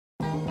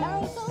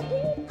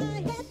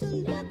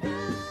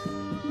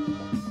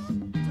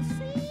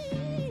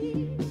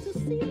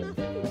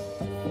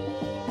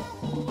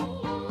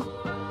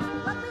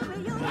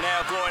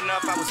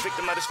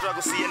victim of the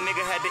struggle. See, a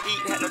nigga had to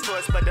eat, had no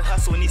choice but to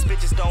hustle. And these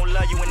bitches don't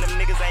love you, and them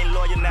niggas ain't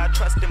loyal. Now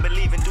trust and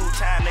believe in due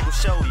time, they gon'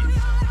 show you.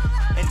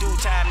 In due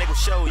time, they gon'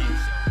 show you.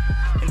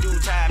 In due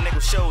time, they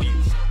gon' show you.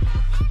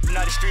 You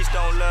know the streets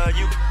don't love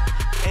you.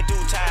 In due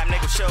time, they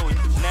gon' show you.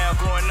 Now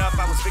growing up,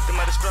 I was victim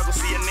of the struggle.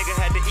 See, a nigga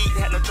had to eat,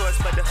 had no choice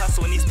but to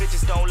hustle. And these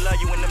bitches don't love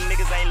you, and them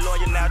niggas ain't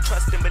loyal. Now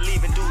trust and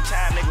believe in due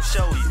time, they gon'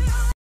 show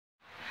you.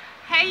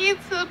 Hey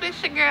YouTube,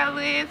 it's your girl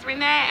Liz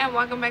Renee, and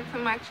welcome back to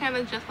my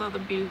channel. Just Love the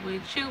Beauty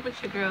with you,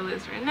 but your girl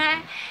Liz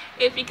Renee.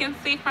 If you can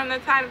see from the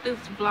title, this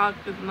vlog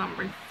is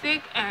number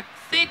 6,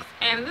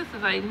 and this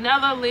is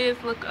another Liz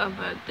look of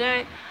the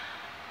day.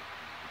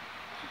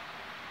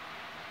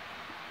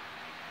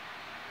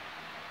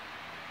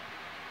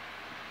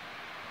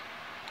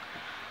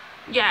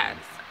 Yes,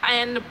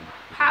 and the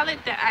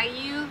palette that I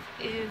use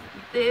is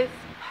this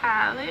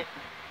palette,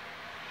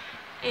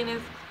 and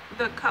it's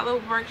the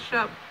color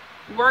workshop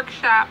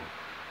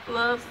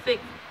love stuck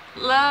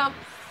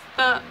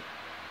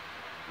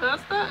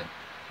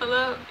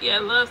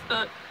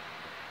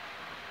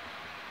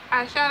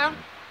eyeshadow.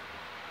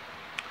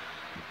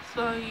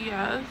 So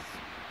yes,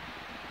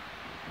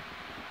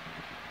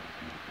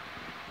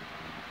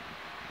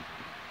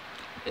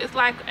 it's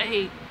like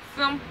a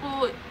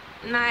simple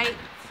night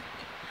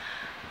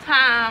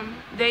time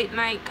date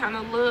night kind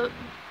of look.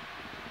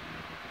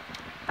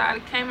 Thought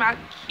it came out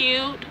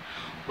cute.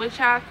 What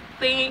y'all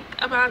think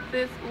about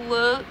this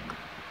look?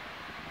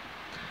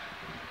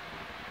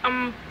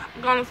 I'm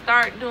gonna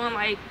start doing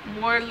like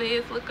more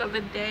Liz look of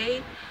the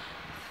day,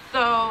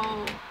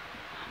 so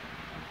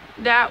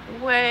that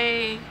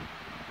way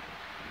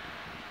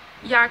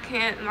y'all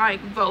can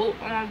like vote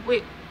on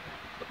what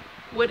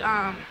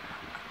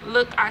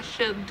look I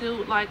should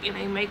do like in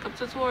a makeup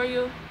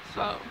tutorial.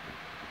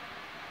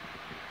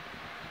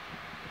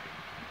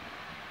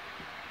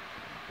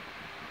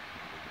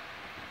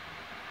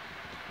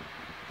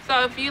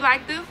 So if you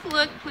like this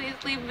look, please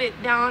leave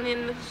it down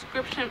in the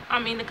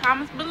the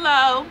comments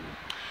below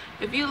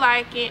if you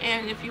like it,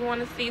 and if you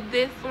want to see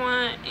this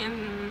one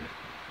in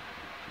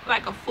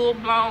like a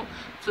full-blown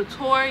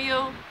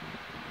tutorial,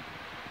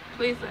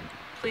 please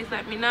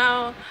let me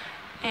know.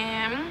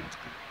 And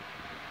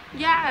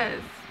yes,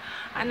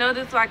 I know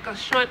this is like a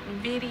short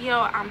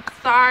video. I'm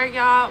sorry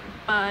y'all,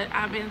 but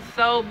I've been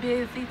so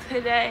busy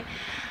today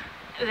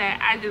that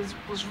I just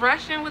was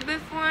rushing with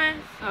this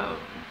one. So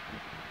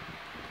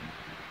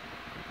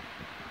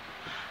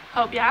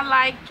hope y'all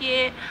like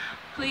it.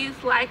 Please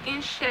like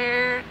and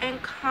share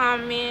and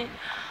comment,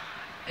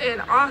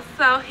 and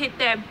also hit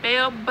that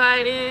bell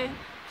button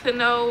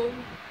to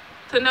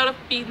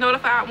be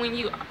notified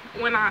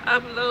when I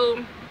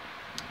upload.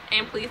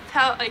 And please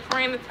tell a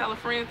friend to tell a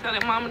friend, tell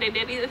their mama, their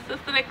daddy, their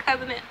sister, their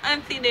cousin, their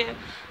auntie, their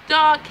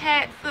dog,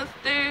 cat,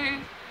 sisters,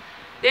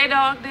 their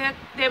dog,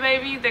 their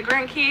babies, their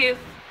grandkids,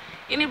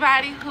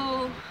 anybody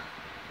who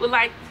would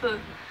like to,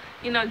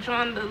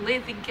 join the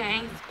Lizzie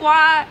gang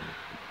squad.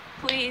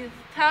 Please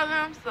tell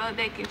them so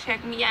they can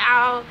check me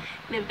out.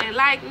 And if they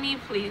like me,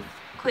 please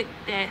click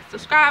that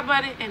subscribe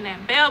button and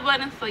that bell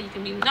button so you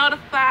can be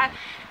notified.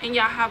 And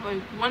y'all have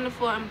a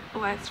wonderful and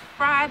blessed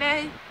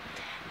Friday.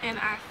 And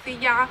I see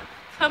y'all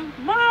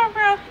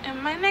tomorrow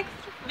in my next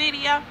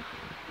video.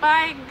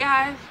 Bye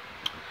guys.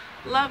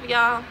 Love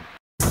y'all.